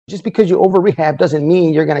Just because you over rehab doesn't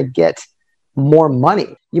mean you're going to get more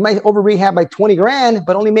money. You might over rehab by 20 grand,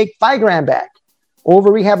 but only make 5 grand back.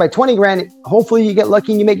 Over rehab by 20 grand, hopefully you get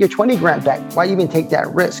lucky and you make your 20 grand back. Why even take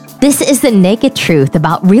that risk? This is the naked truth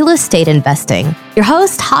about real estate investing. Your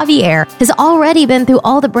host, Javier, has already been through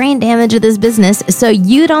all the brain damage of this business, so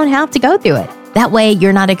you don't have to go through it. That way,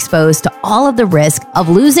 you're not exposed to all of the risk of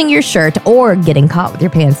losing your shirt or getting caught with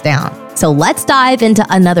your pants down. So let's dive into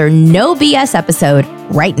another no BS episode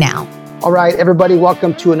right now. All right, everybody,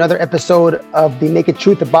 welcome to another episode of The Naked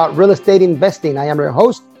Truth about Real Estate Investing. I am your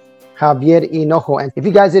host, Javier Hinojo. And if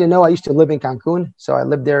you guys didn't know, I used to live in Cancun. So I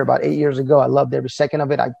lived there about 8 years ago. I loved every second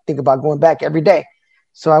of it. I think about going back every day.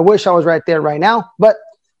 So I wish I was right there right now, but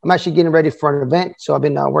I'm actually getting ready for an event. So I've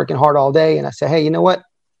been working hard all day. And I said, hey, you know what?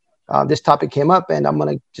 This topic came up and I'm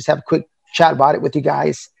going to just have a quick chat about it with you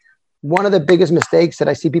guys. One of the biggest mistakes that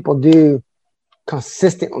I see people do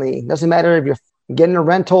consistently, doesn't matter if you're getting a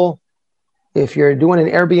rental, if you're doing an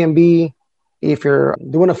Airbnb, if you're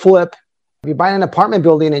doing a flip, if you're buying an apartment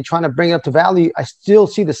building and trying to bring it up to value, I still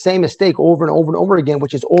see the same mistake over and over and over again,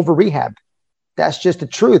 which is over rehab. That's just the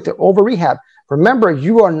truth. Over rehab. Remember,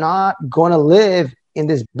 you are not going to live in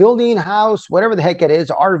this building, house, whatever the heck it is,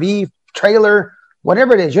 RV, trailer,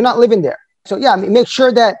 whatever it is. You're not living there. So yeah, make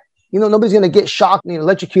sure that, nobody's going to get shocked and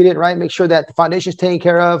electrocuted, right? Make sure that the foundation is taken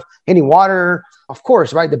care of, any water, of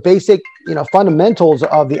course, right? The basic, fundamentals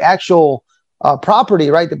of the actual property,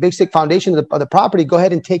 right? The basic foundation of the property, go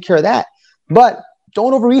ahead and take care of that. But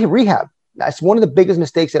don't over rehab. That's one of the biggest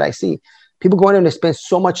mistakes that I see. People go in and they spend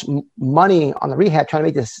so much money on the rehab trying to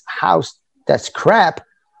make this house that's crap,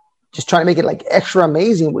 just trying to make it like extra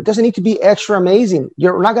amazing. It doesn't need to be extra amazing.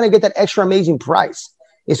 You're not going to get that extra amazing price.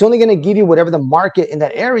 It's only going to give you whatever the market in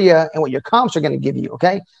that area and what your comps are going to give you,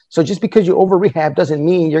 okay? So just because you over rehab doesn't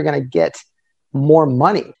mean you're going to get more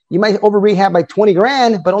money. You might over rehab by 20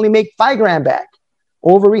 grand, but only make 5 grand back.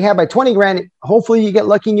 Over rehab by 20 grand, hopefully you get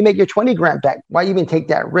lucky and you make your 20 grand back. Why even take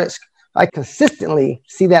that risk? I consistently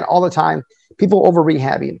see that all the time. People over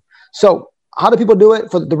rehabbing. So how do people do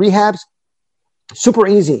it for the rehabs? Super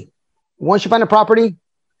easy. Once you find a property,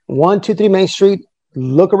 123 Main Street,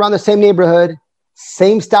 look around the same neighborhood,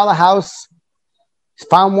 same style of house,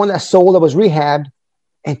 found one that sold that was rehabbed,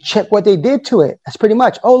 and check what they did to it. That's pretty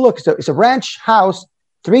much. Oh, look, it's a ranch house,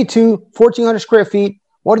 3.2, 1,400 square feet.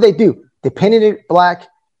 What do they do? They painted it black.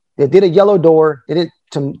 They did a yellow door. They did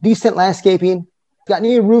some decent landscaping. Got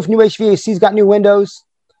new roof, new HVACs, got new windows.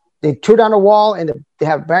 They tore down a wall and they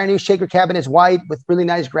have brand new shaker cabinets, white with really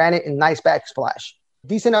nice granite and nice backsplash.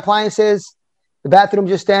 Decent appliances. The bathroom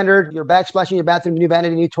just standard. Your backsplash in your bathroom, new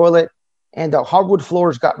vanity, new toilet, and the hardwood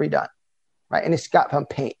floors got redone, right? And it's got some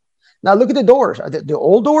paint. Now look at the doors. Are they the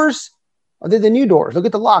old doors? Or are they the new doors? Look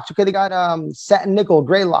at the locks. Okay, they got satin nickel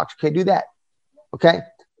gray locks. Okay, do that. Okay.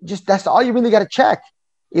 Just that's all you really got to check.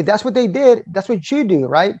 If that's what they did, that's what you do,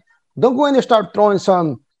 right? Don't go in there and start throwing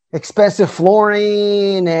some expensive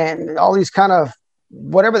flooring and all these kind of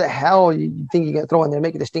whatever the hell you think you're going to throw in there,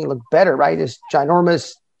 making this thing look better, right? This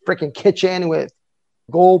ginormous freaking kitchen with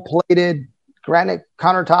gold-plated granite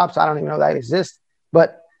countertops. I don't even know that exists.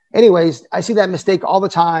 But anyways, I see that mistake all the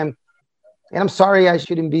time. And I'm sorry I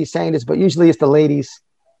shouldn't be saying this, but usually it's the ladies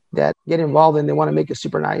that get involved and they want to make it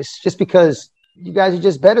super nice just because you guys are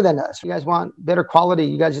just better than us. You guys want better quality.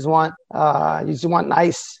 You guys just want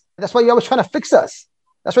nice. That's why you're always trying to fix us.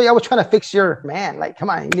 That's why you're always trying to fix your man. Like, come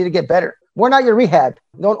on, you need to get better. We're not your rehab.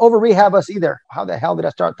 Don't over rehab us either. How the hell did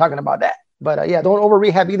I start talking about that? But yeah, don't over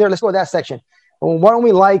rehab either. Let's go to that section. Well, what don't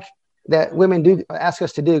we like that women do ask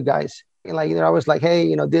us to do, guys? Like, they're always like,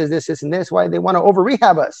 hey, this, and this. Why they want to over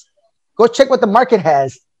rehab us? Go check what the market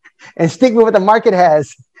has and stick with what the market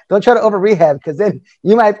has. Don't try to over rehab because then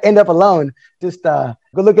you might end up alone. Just go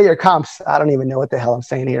look at your comps. I don't even know what the hell I'm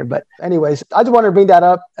saying here. But anyways, I just want to bring that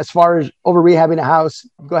up as far as over rehabbing a house.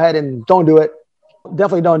 Go ahead and don't do it.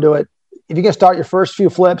 Definitely don't do it. If you can start your first few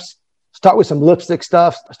flips, start with some lipstick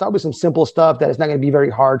stuff. Start with some simple stuff that is not going to be very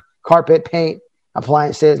hard. Carpet, paint,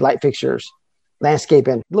 appliances, light fixtures,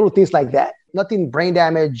 landscaping, little things like that. Nothing brain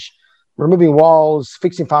damage, removing walls,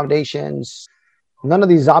 fixing foundations, none of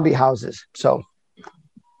these zombie houses. So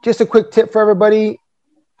just a quick tip for everybody.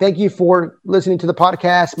 Thank you for listening to the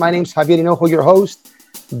podcast. My name's Javier Hinojo, your host.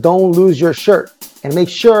 Don't lose your shirt. And make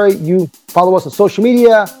sure you follow us on social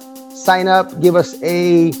media, sign up, give us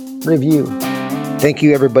a review. Thank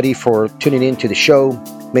you, everybody, for tuning in to the show.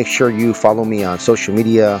 Make sure you follow me on social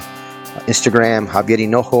media, Instagram,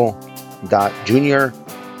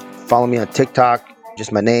 JavierHinojo.jr. Follow me on TikTok,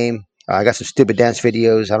 just my name. I got some stupid dance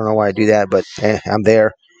videos. I don't know why I do that, but I'm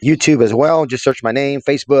there. YouTube as well. Just search my name,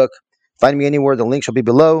 Facebook. Find me anywhere. The links will be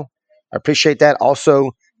below. I appreciate that.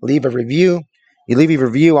 Also, leave a review. You leave a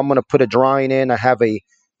review, I'm going to put a drawing in. I have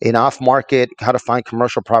an off market, how to find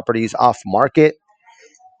commercial properties off market.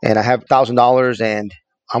 And I have $1,000 and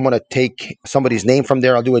I'm going to take somebody's name from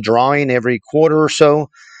there. I'll do a drawing every quarter or so.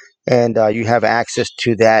 And you have access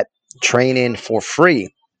to that training for free.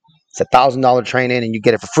 It's $1,000 training and you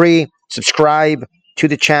get it for free. Subscribe to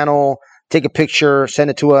the channel, take a picture, send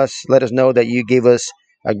it to us. Let us know that you gave us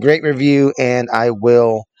a great review and I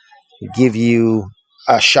will give you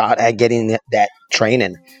a shot at getting that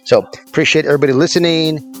training. So appreciate everybody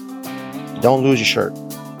listening. Don't lose your shirt.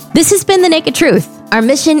 This has been The Naked Truth. Our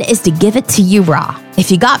mission is to give it to you raw.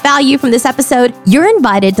 If you got value from this episode, you're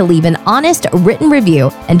invited to leave an honest written review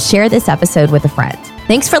and share this episode with a friend.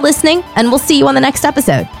 Thanks for listening, and we'll see you on the next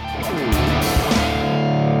episode.